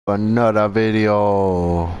Another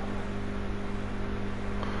video,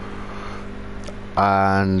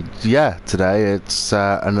 and yeah, today it's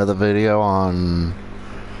another video on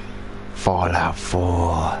Fallout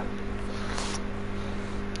 4.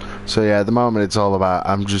 So yeah, at the moment it's all about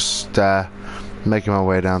I'm just making my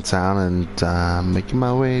way downtown and making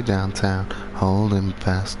my way downtown, holding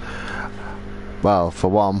fast. Well, for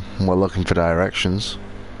one, we're looking for directions.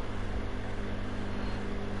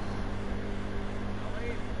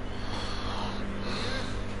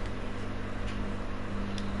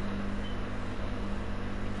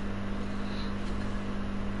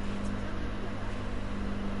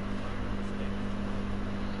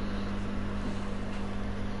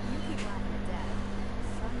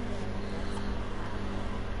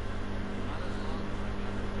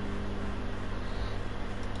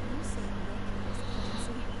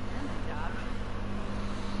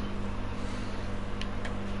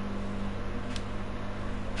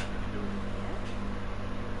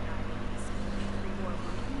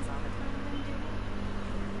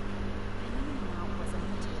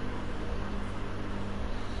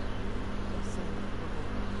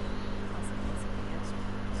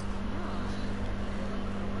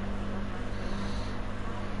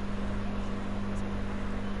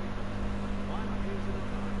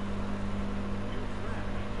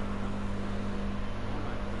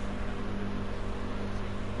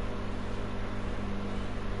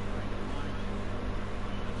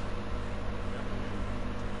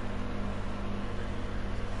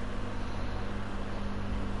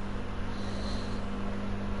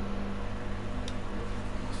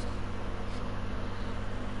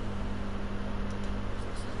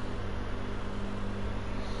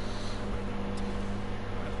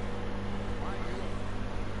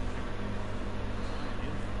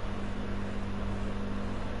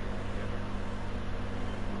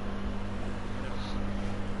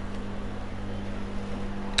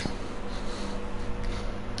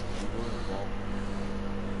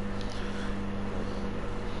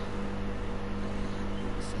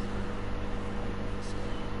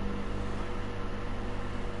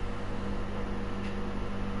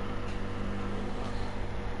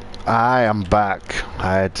 I am back.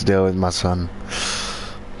 I had to deal with my son.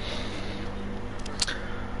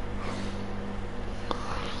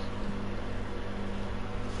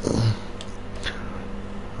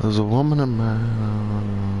 There's a woman and man.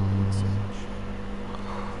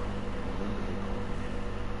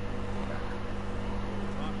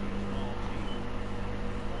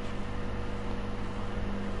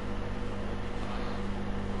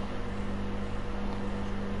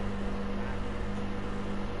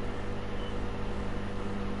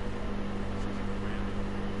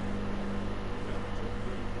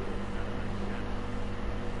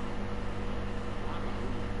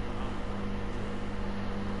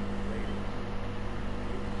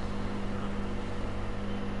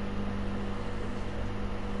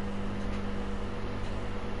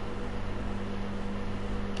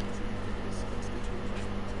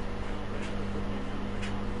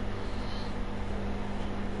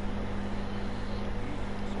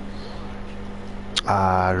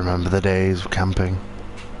 I remember the days of camping.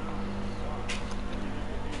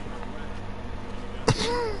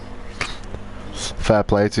 Fair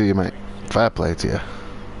play to you, mate. Fair play to you.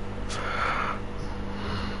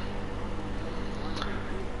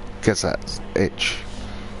 Guess that itch.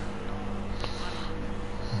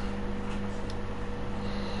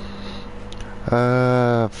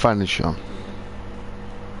 Finally Sean.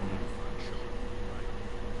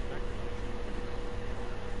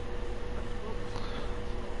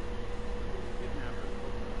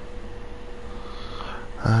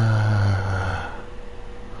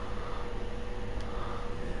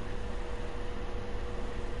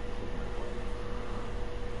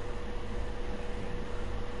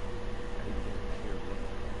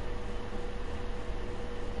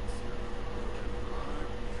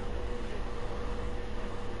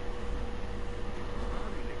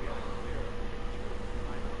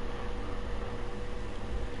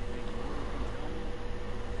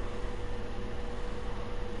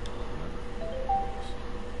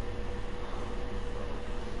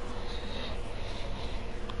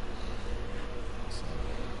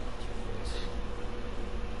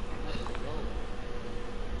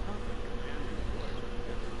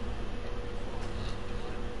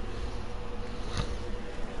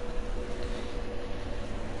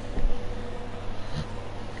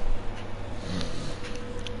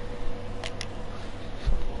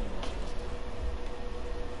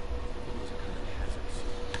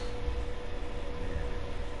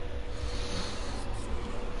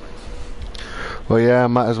 Well, yeah, I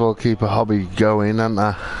might as well keep a hobby going, hadn't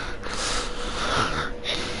I?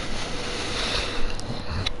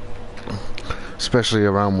 especially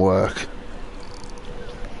around work.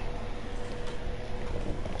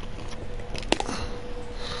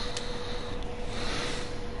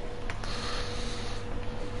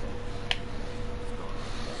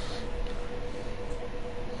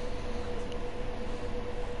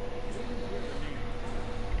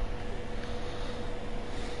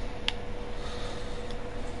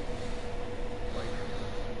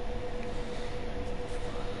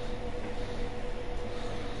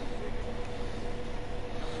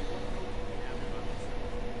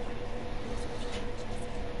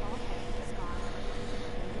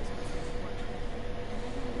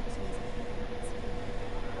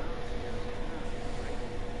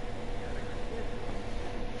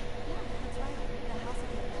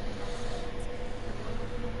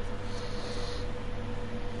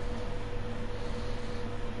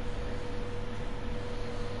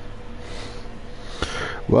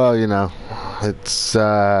 Well, you know, it's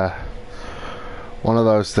one of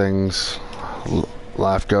those things.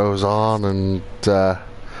 Life goes on, and but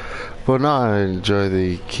no, I enjoy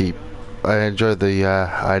the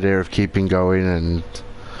idea of keeping going, and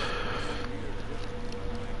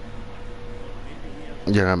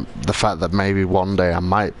you know, the fact that maybe one day I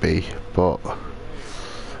might be, but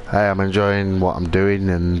hey, I'm enjoying what I'm doing,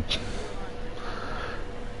 and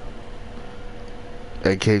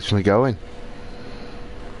it keeps me going.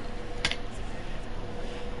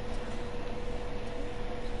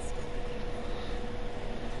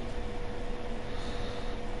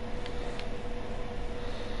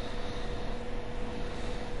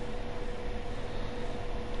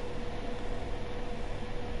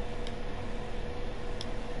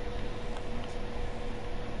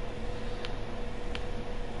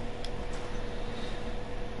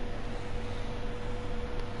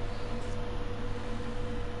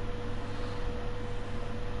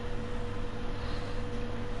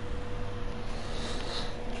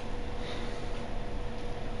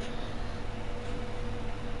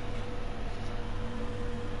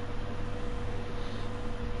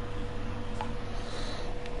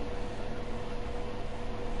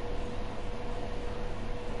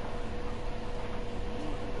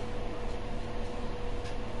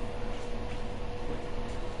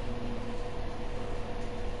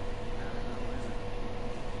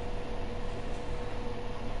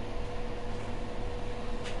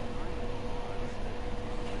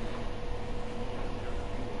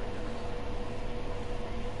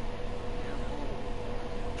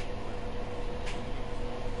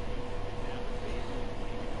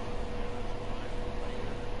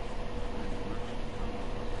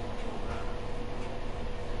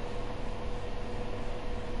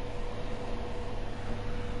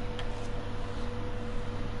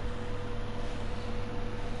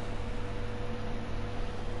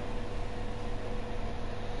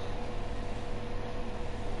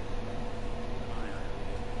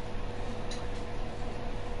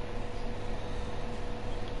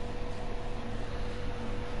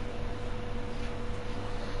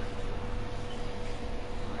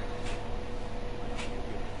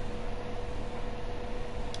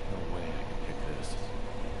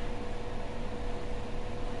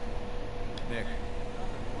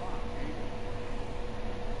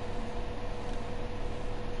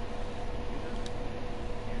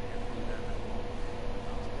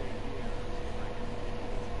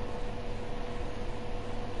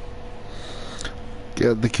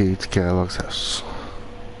 Get the key to Kellogg's house.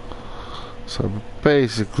 So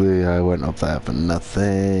basically I went up there for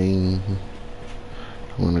nothing.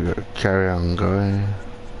 I'm gonna go carry on going.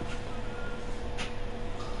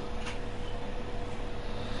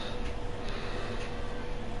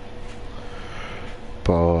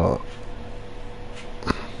 But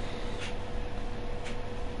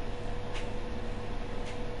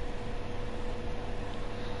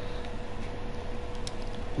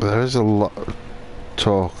there is a lot of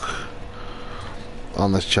talk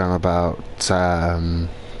on this channel about that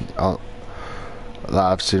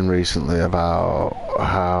I've seen recently about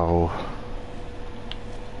how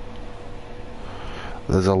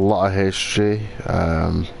there's a lot of history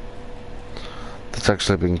that's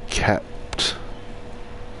actually been kept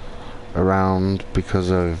around because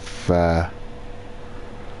of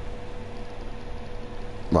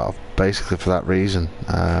well, basically for that reason.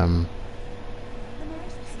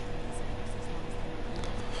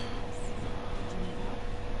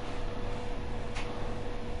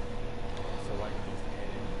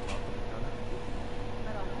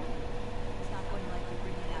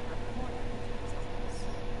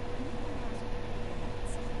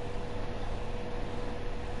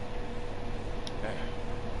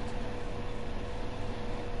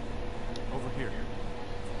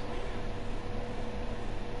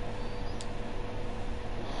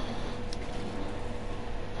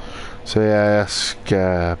 So yeah, I ask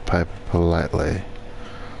Piper politely.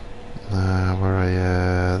 Where are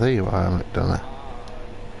you? There you are, McDonough.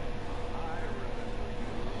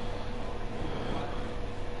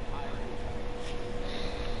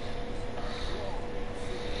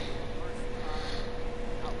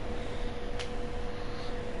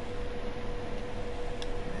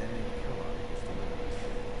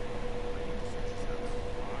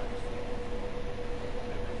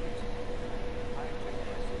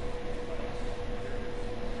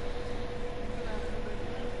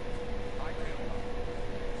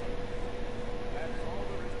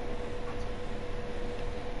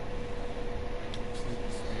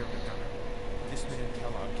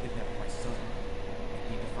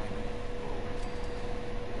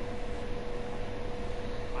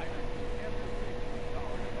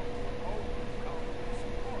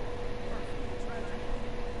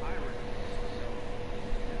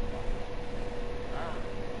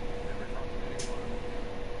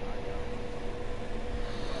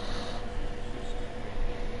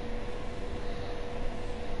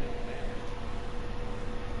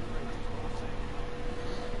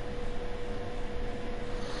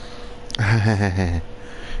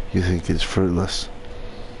 You think it's fruitless?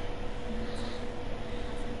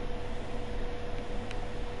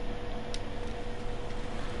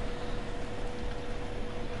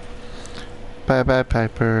 Bye bye,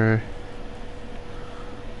 Piper.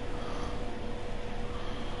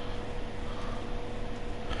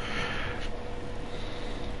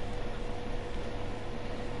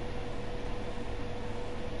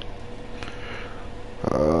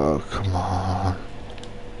 Oh, come on.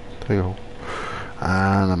 There you go.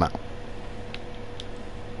 And I'm out.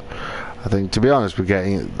 I think, to be honest,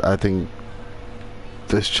 I think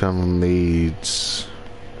this channel needs...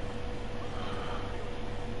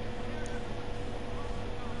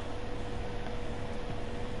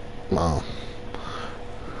 Well,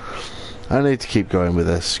 I need to keep going with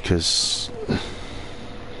this, because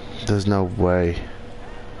there's no way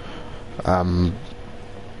I'm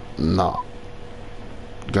not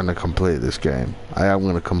gonna complete this game. I am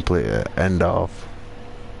gonna complete it, end of.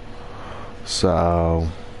 So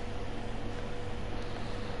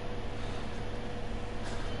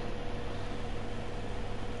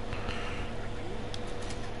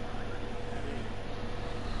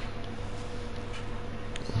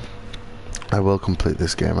I will complete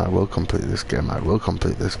this game, I will complete this game, I will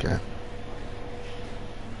complete this game.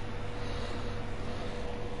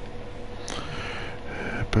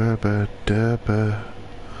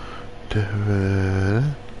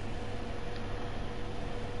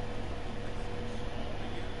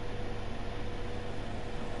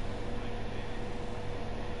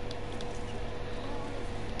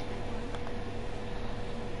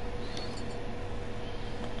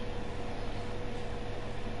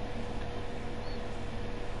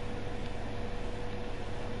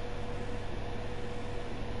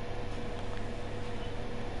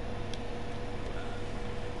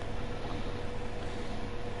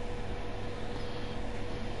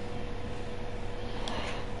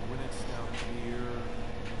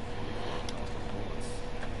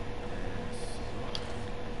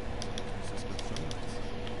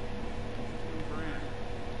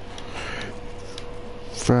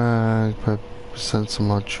 Frag, sensor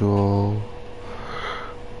module,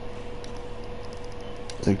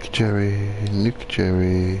 nuke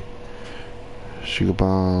cherry, sugar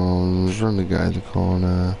bombs, run the guy in the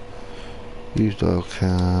corner, used oil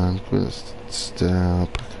can,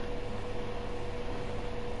 step.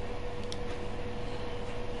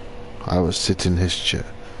 I was sitting in his chair.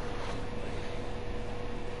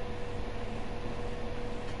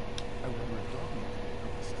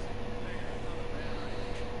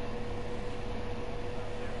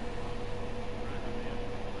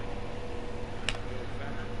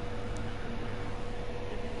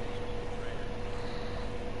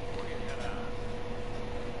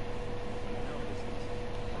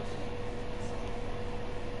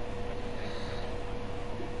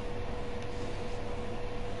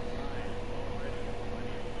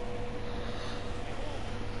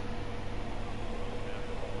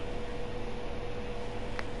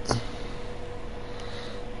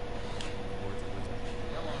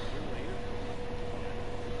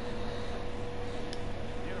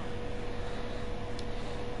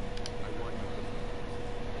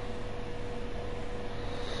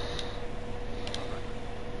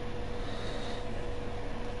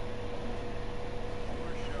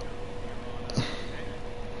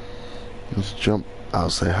 Let's jump. I'll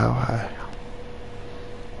say how high.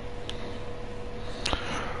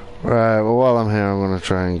 Right, well while I'm here I'm going to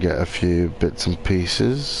try and get a few bits and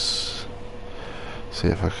pieces. see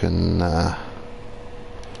if I can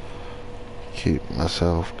keep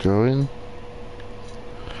myself going.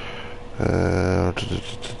 That's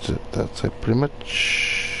it pretty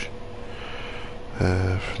much.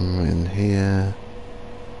 From in here.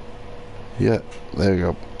 Yeah, there we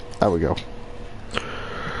go. There we go.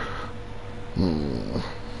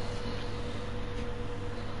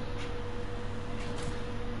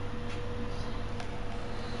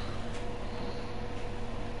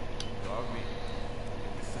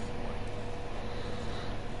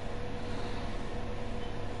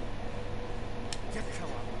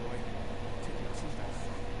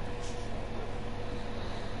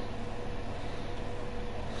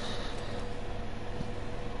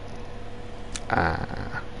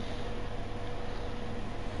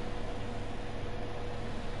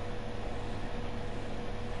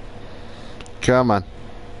 Come on.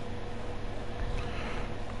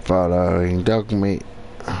 Following dog meat.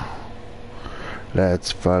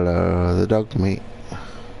 Let's follow the dog meat.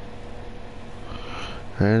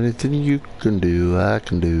 Anything you can do, I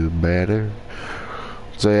can do better.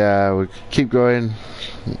 So yeah, we keep going.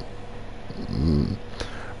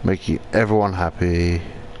 Making everyone happy.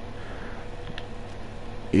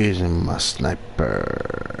 Using my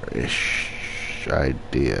sniper-ish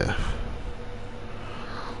idea.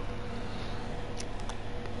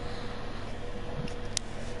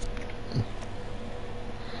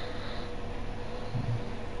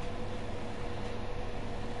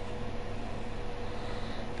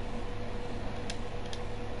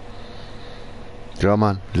 Come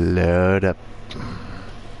on, load up.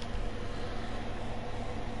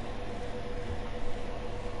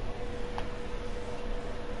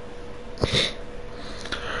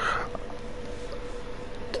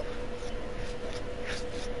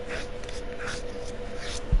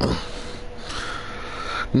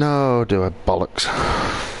 No, do I bollocks.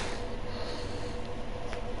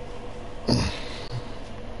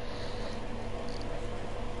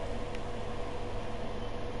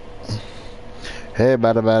 Hey,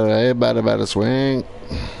 bada, swing.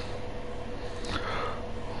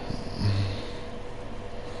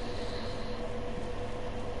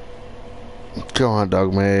 Come on,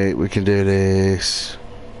 dog mate, we can do this.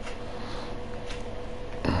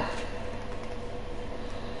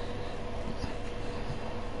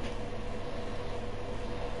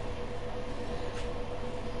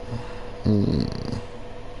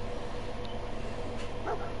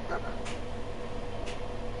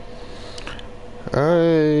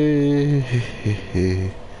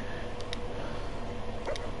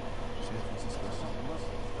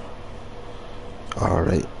 All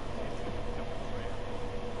right.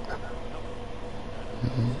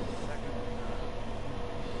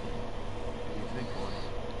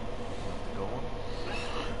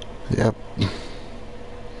 Yep.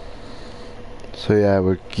 So yeah,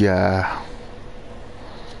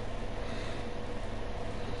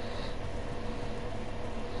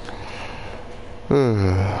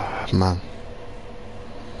 man.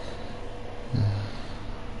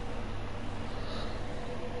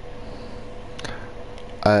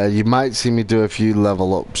 You might see me do a few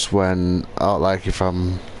level ups when, like if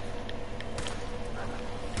I'm...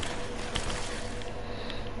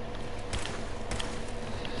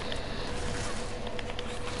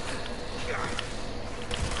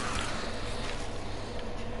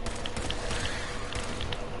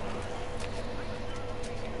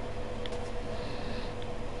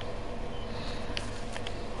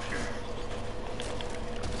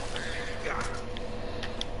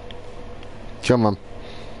 Come on.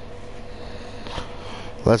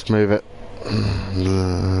 Let's move it.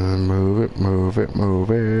 Move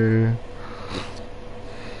it.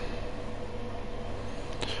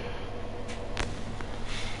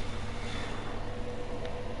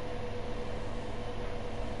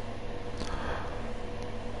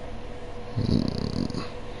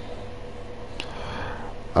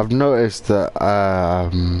 I've noticed that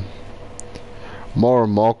more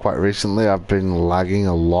and more quite recently I've been lagging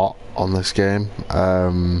a lot on this game.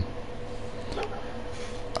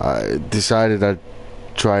 I decided I'd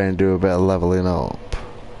try and do a bit of leveling up,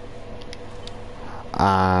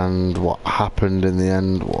 and what happened in the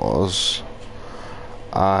end was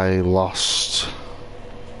I lost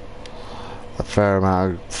a fair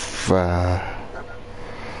amount of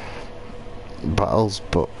battles,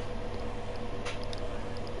 but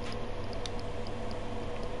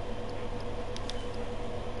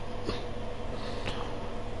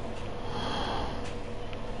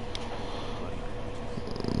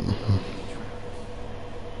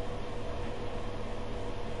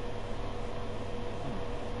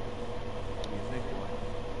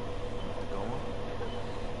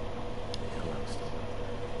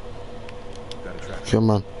Come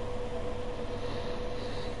on.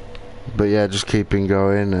 But yeah, just keeping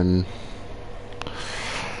going and...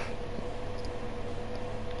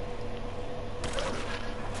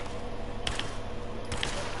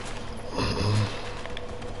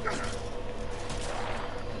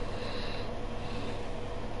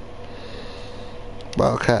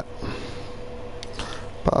 Bottle cap.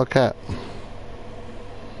 Bottle cap.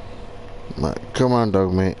 Right, come on,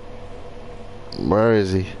 dog mate. Where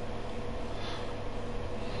is he?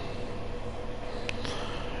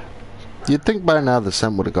 You'd think by now the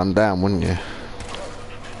scent would have gone down, wouldn't you?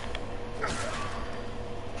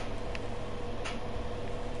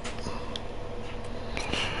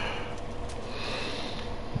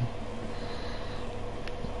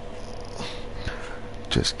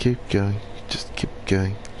 Just keep going. Just keep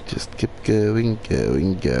going. Just keep going,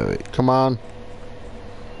 going, going. Come on.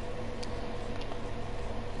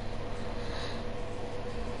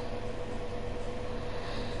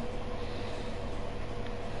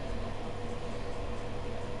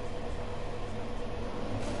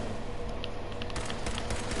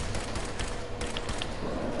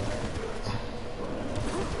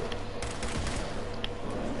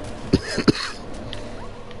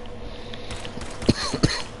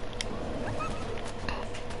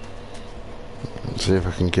 See if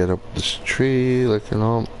I can get up this tree like an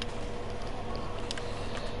arm.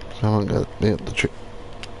 Come on, get me up the tree.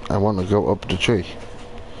 I want to go up the tree.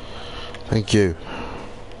 Thank you.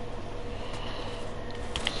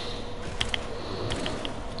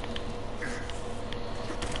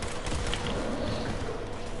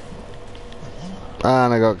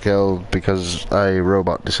 And I got killed because a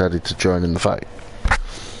robot decided to join in the fight.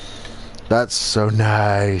 That's so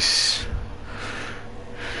nice.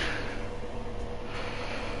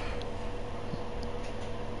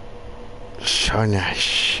 So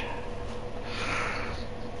nice.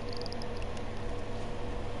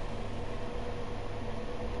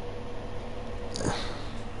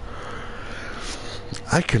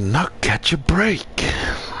 I cannot catch a break.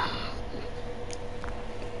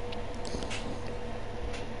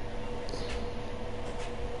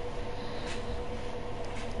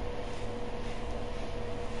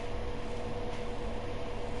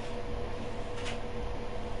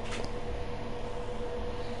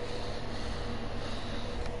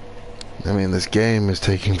 I mean, this game is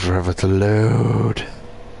taking forever to load.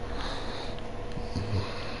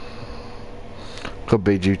 Could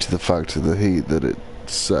be due to the fact of the heat that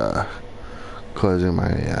it's causing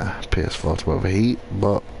my PS4 to overheat,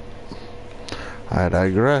 but I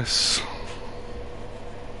digress.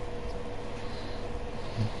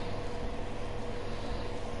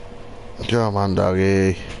 Come on,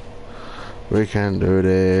 doggy. We can do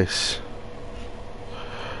this.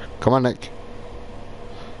 Come on, Nick.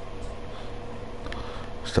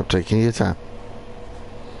 Stop taking your time.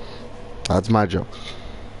 That's my job.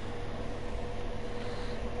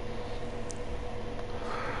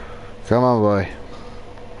 Come on, boy.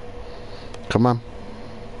 Come on.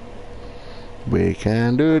 We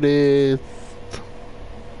can do this.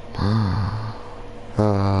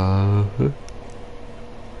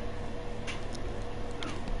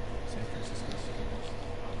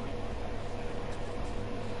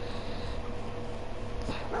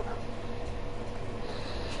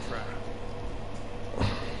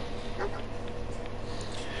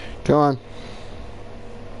 Come on.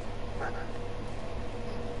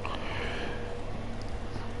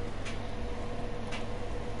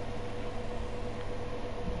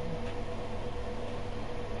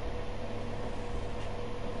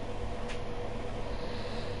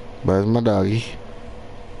 Where's my doggy?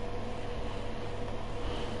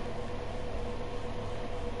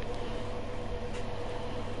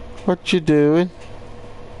 What you doing?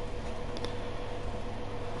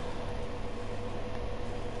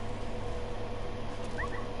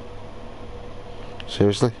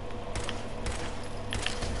 Seriously?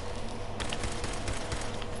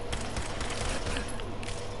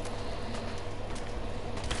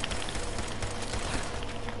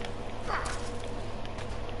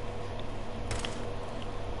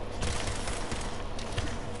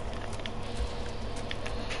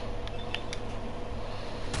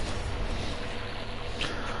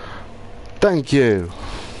 Thank you.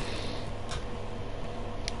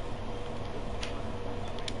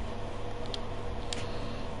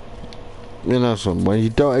 You know something, when you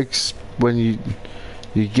don't when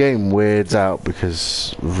your game weirds out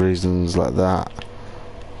because of reasons like that.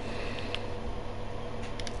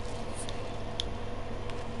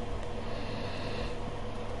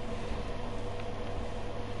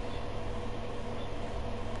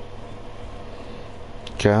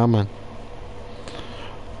 Come on.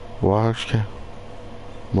 Watch out.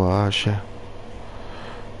 Wash ya.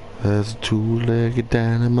 There's a two-legged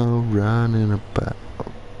dynamo running about.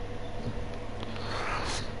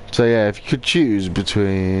 So yeah, if you could choose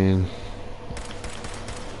between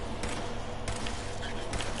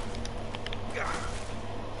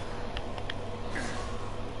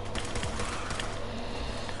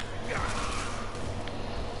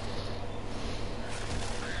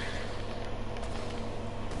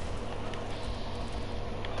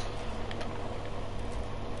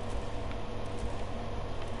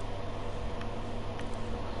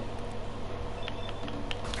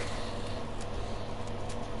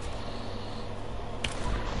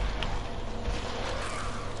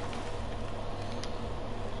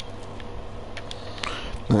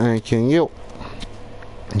thanking you.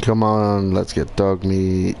 Come on, let's get dog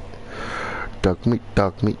meat. Dog meat,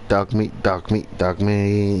 dog meat, dog meat, dog meat, dog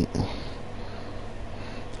meat.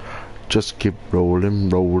 Just keep rolling,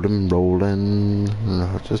 rolling, rolling.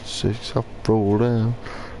 Just stop rolling.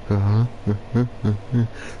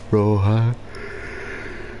 Roll high.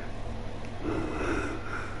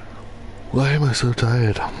 Why am I so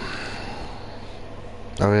tired?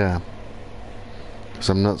 Oh yeah, because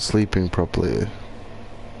I'm not sleeping properly.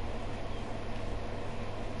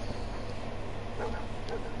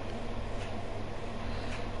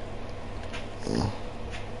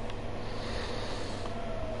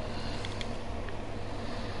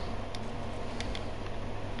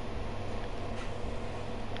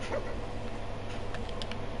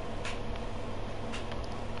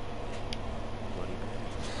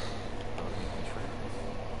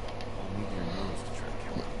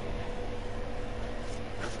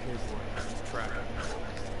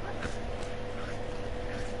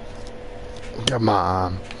 Come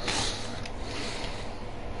on.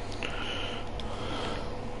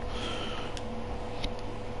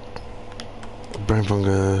 Brain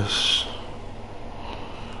fungus.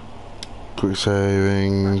 Quick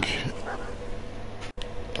saving.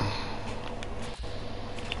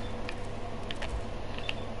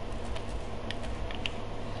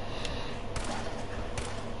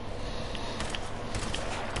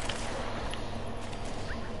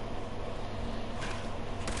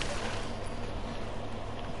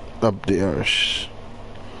 Up the arse.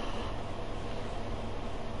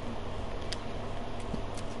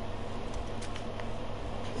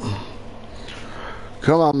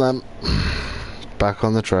 Come on then. Back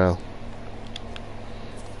on the trail.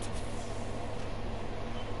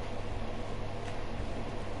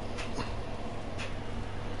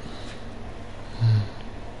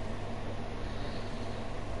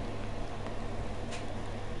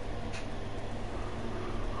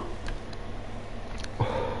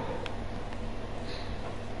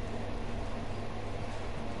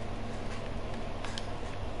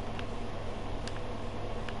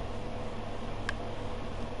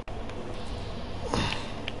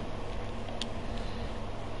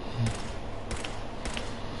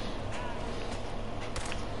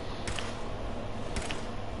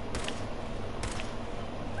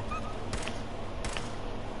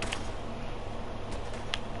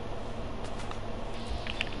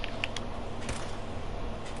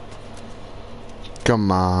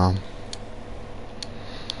 Come on.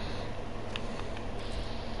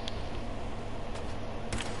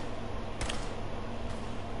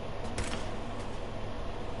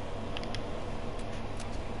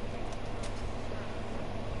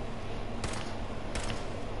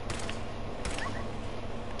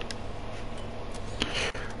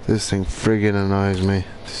 This thing friggin' annoys me.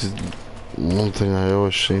 This is one thing I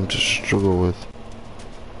always seem to struggle with.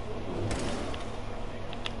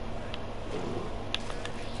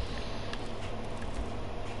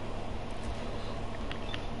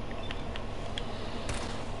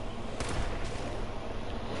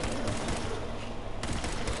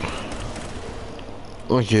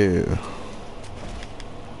 Look you.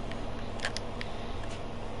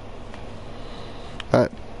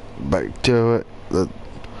 Right, back to it.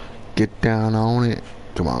 Get down on it.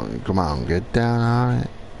 Come on, come on, get down on it.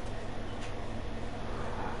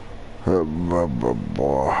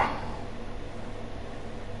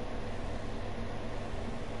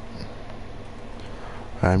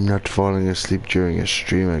 I'm not falling asleep during a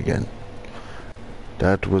stream again.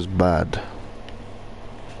 That was bad.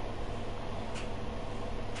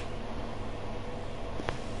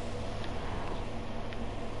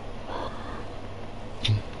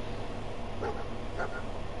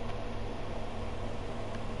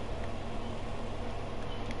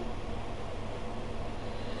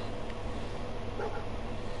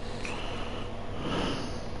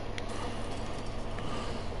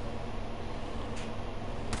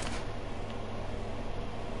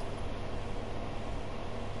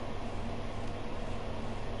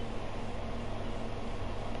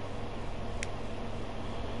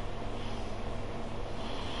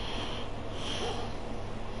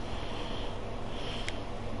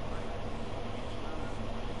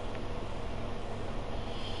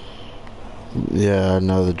 Yeah, I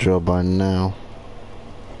know the drill by now.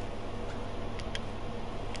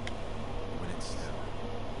 When it's still,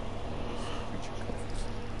 this creature comes.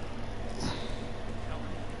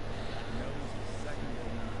 Telling you, knows the second to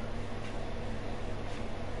none.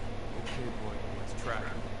 Okay, boy, let's track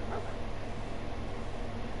him.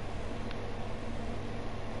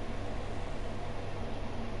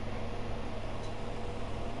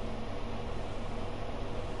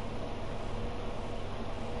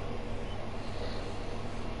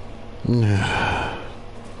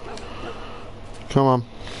 Come on.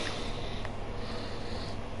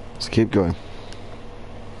 Let's keep going.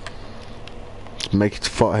 Let's make it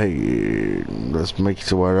to hey, let's make it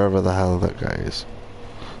to wherever the hell that guy is.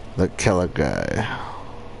 That killer guy.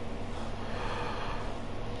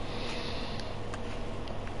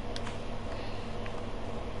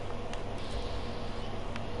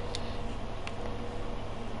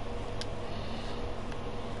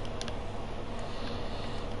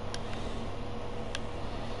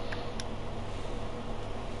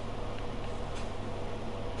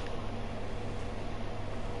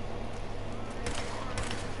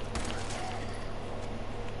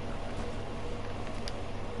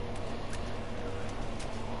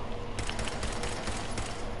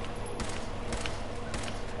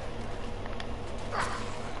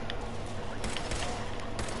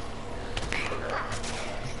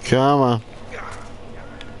 Come on.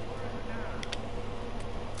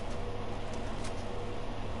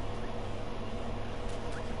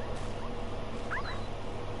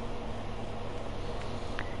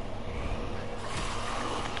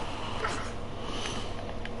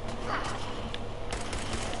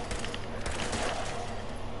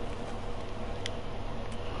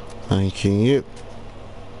 Thanking you.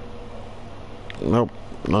 Nope,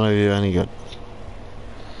 not any good.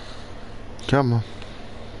 Come on.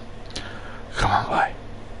 Come on, boy.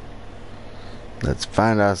 Let's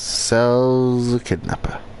find ourselves a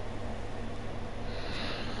kidnapper.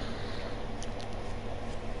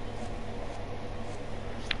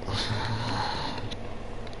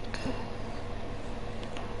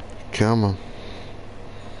 Come on.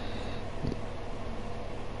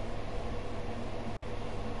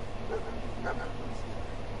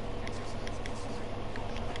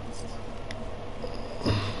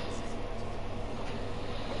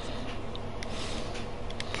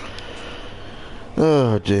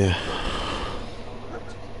 Oh dear.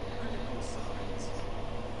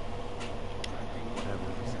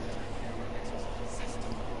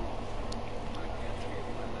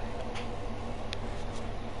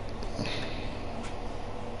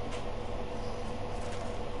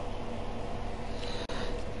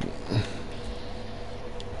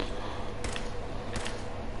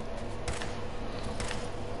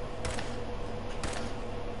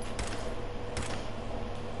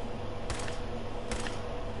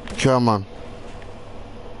 Come on.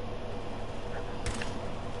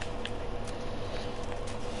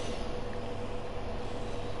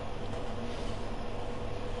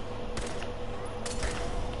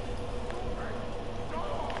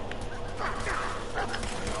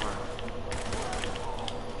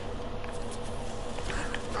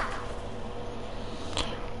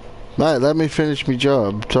 Right, let me finish my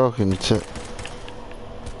job talking to...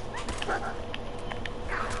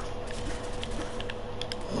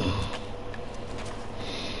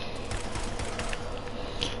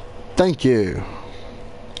 Thank you.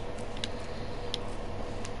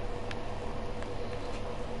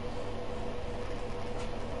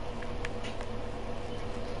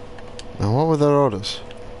 Now what were their orders?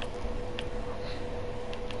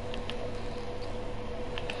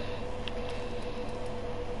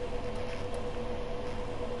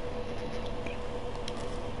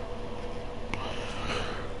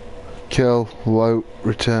 Kill, won't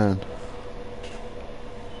return.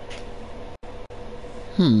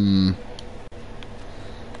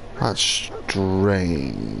 That's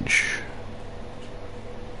strange.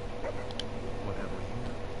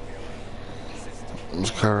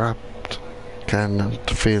 It's corrupt. Cannot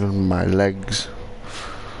feel my legs.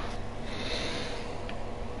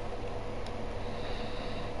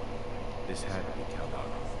 This had to be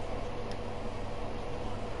Kellogg.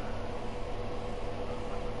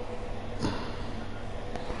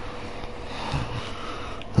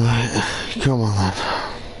 Right, come on then.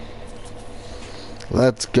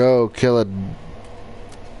 Let's go kill a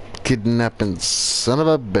kidnapping son of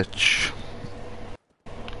a bitch.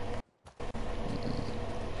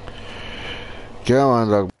 Come on,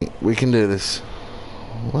 dog. We can do this.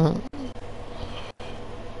 What?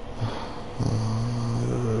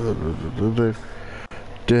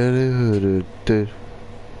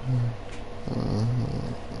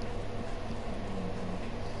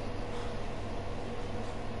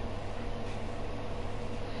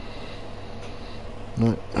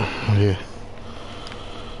 No. Yeah.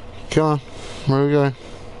 Come on. Where are we going?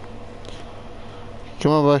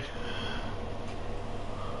 Come on, boy.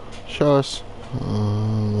 Show us.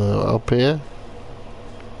 Up here.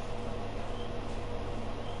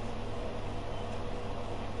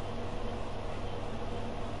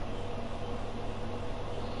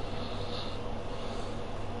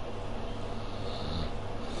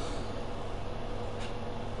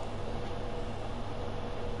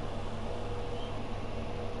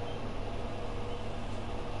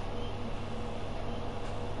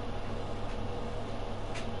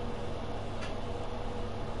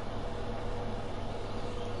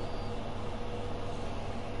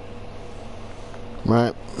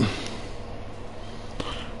 Right.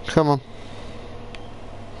 Come on.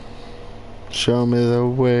 Show me the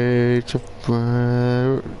way to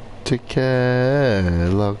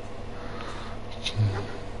Kellogg. What do you think, boy?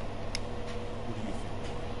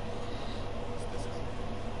 Is this how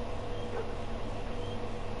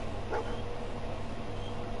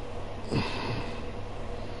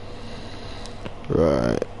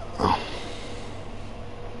Right.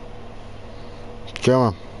 Come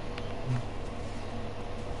on.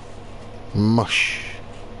 Mush.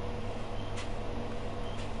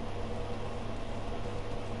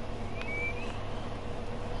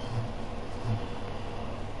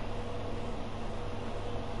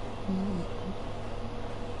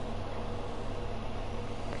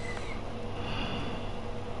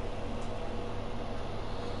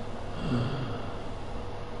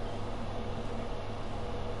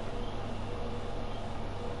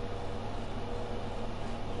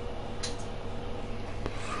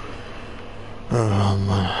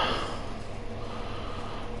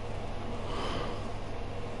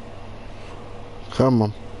 Come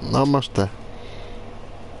on. Almost there.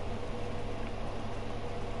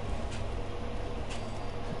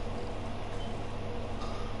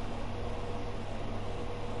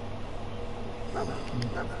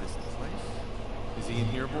 this the place? Is he in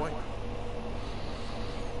here, boy?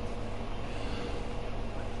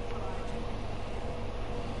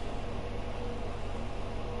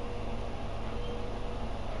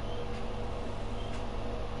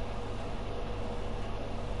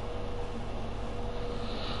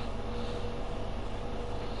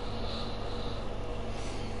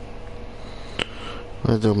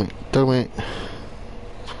 Do me. Do me.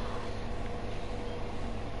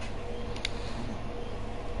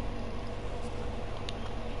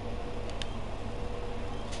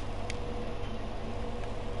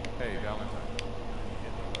 Hey, Valentine.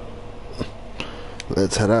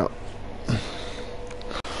 Let's head out.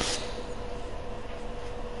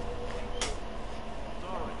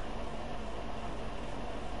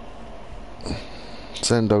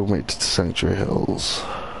 Send dog meat to the Sanctuary Hills.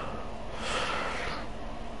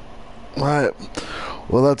 Right.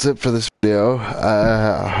 Well, that's it for this video.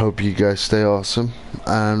 I hope you guys stay awesome.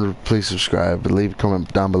 And please subscribe. Leave a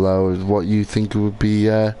comment down below what you think would be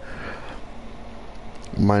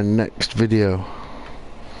my next video.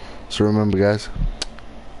 So remember, guys,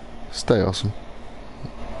 stay awesome.